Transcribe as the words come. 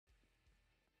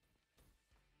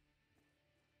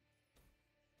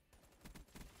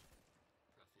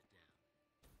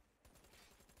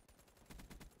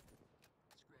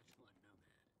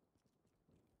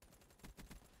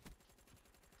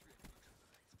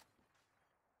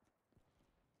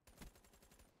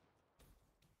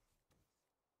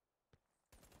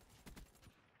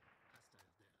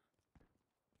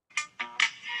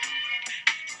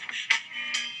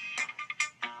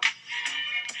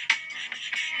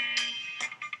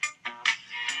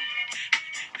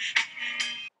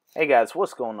Hey guys,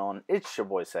 what's going on? It's your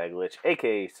boy Saglitch,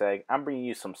 aka Sag. I'm bringing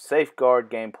you some Safeguard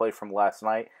gameplay from last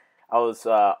night. I was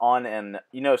on, and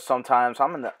sometimes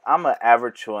I'm an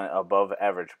average to an above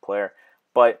average player,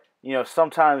 but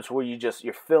sometimes where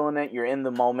you're feeling it, you're in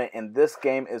the moment, and this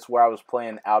game is where I was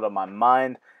playing out of my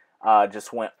mind.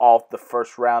 Just went off the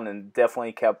first round and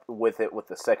definitely kept with it with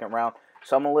the second round.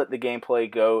 So I'm gonna let the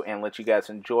gameplay go and let you guys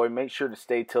enjoy. Make sure to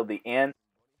stay till the end.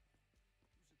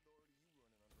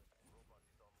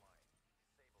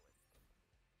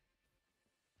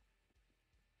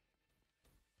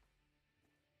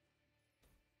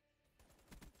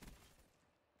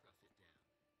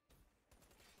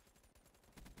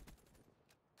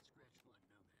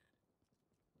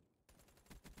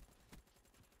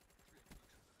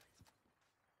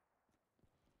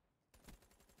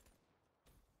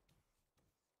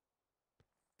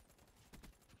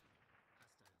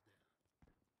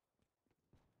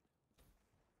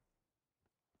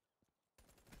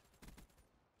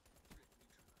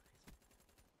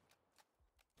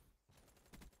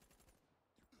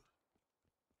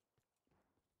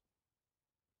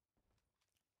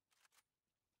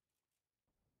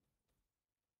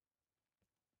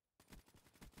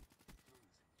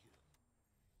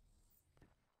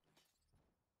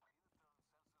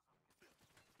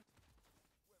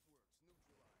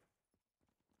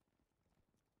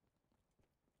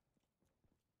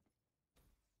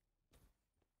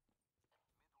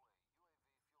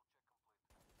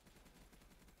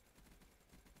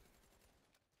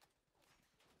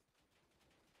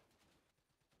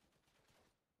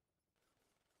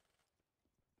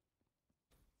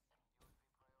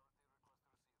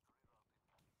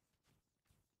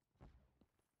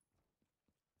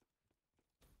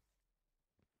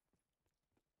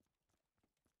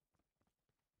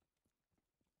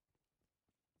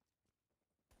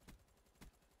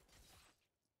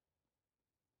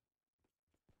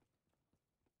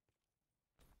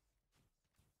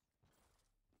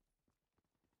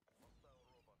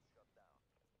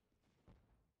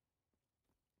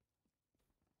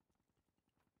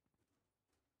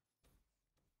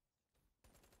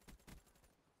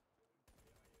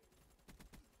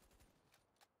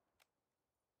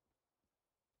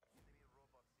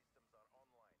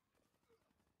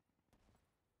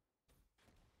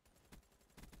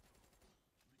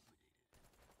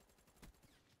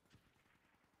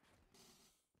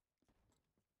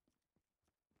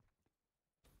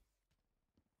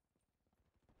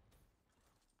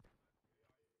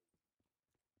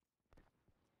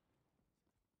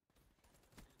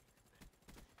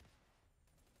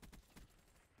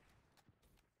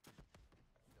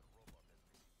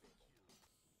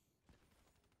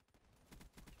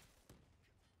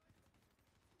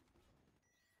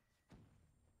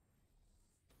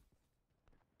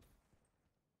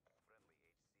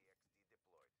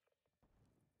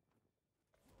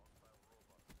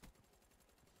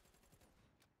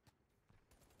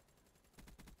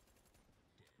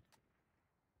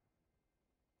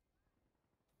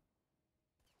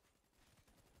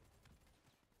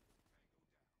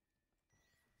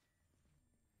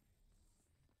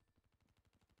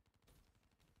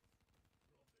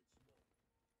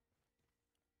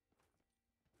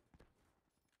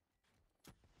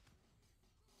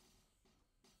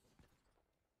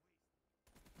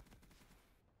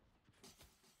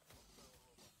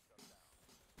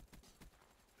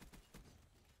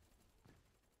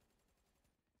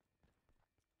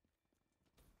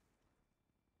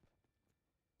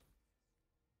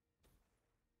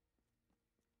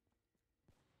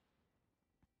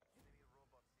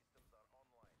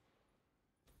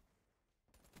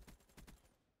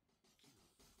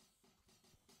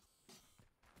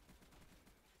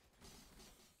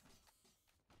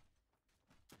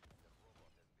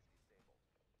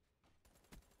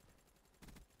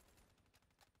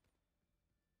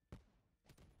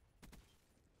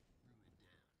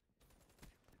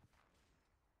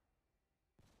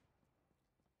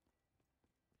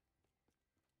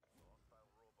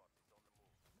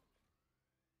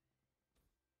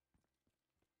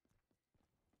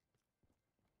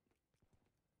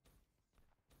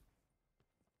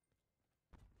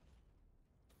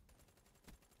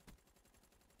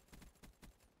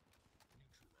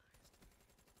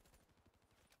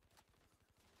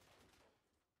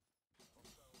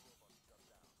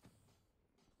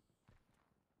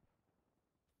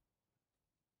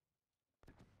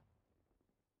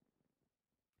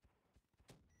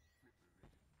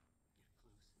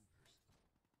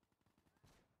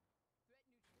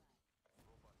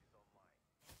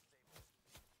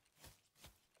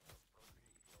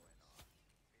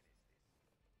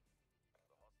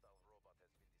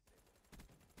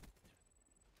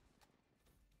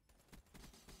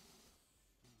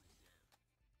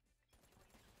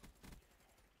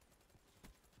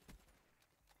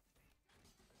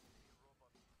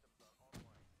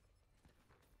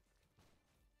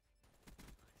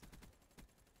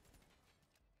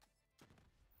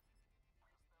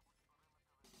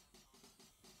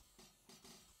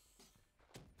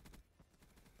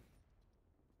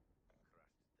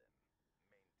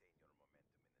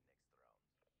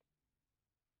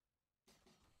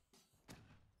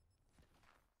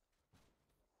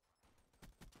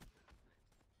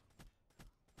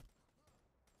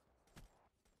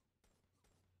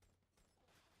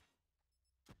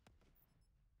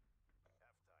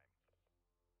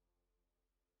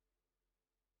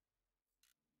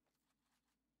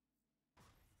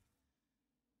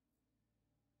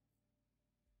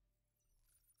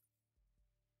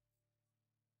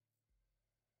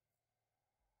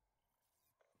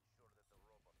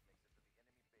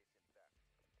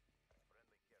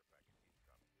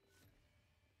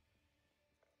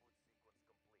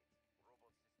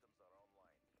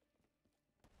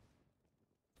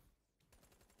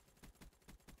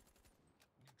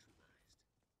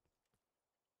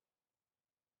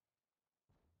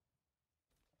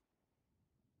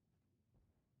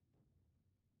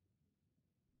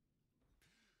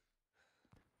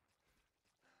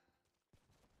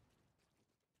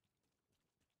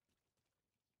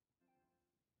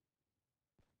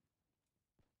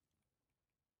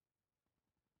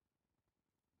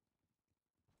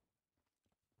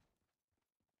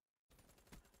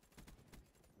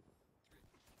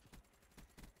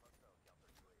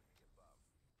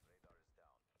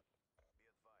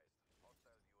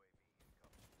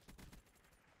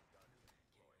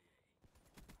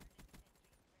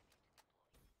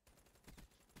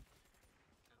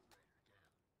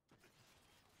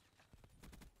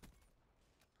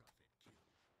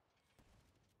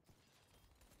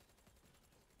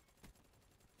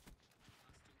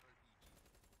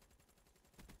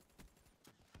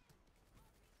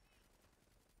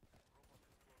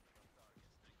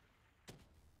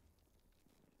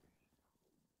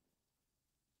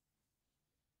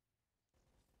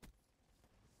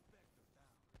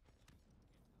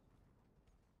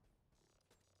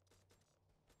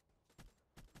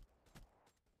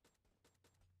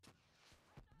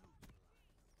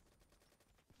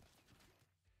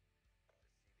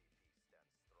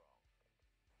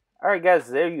 Alright guys,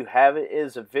 there you have it. It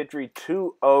is a victory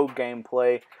 2-0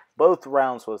 gameplay. Both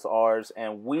rounds was ours,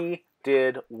 and we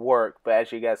did work. But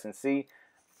as you guys can see,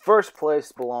 first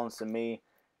place belongs to me.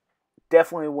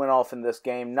 Definitely went off in this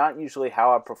game. Not usually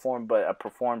how I perform, but I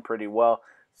performed pretty well.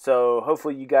 So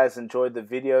hopefully you guys enjoyed the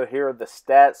video. Here are the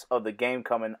stats of the game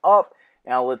coming up,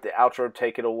 and I'll let the outro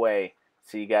take it away.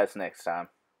 See you guys next time.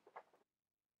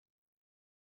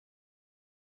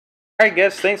 Alright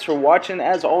guys, thanks for watching.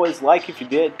 As always, like if you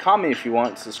did, comment if you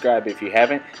want, subscribe if you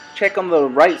haven't. Check on the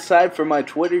right side for my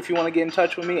Twitter if you want to get in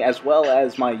touch with me, as well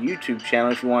as my YouTube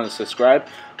channel if you want to subscribe.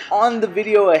 On the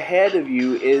video ahead of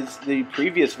you is the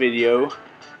previous video.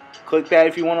 Click that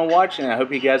if you want to watch, and I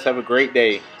hope you guys have a great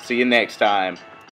day. See you next time.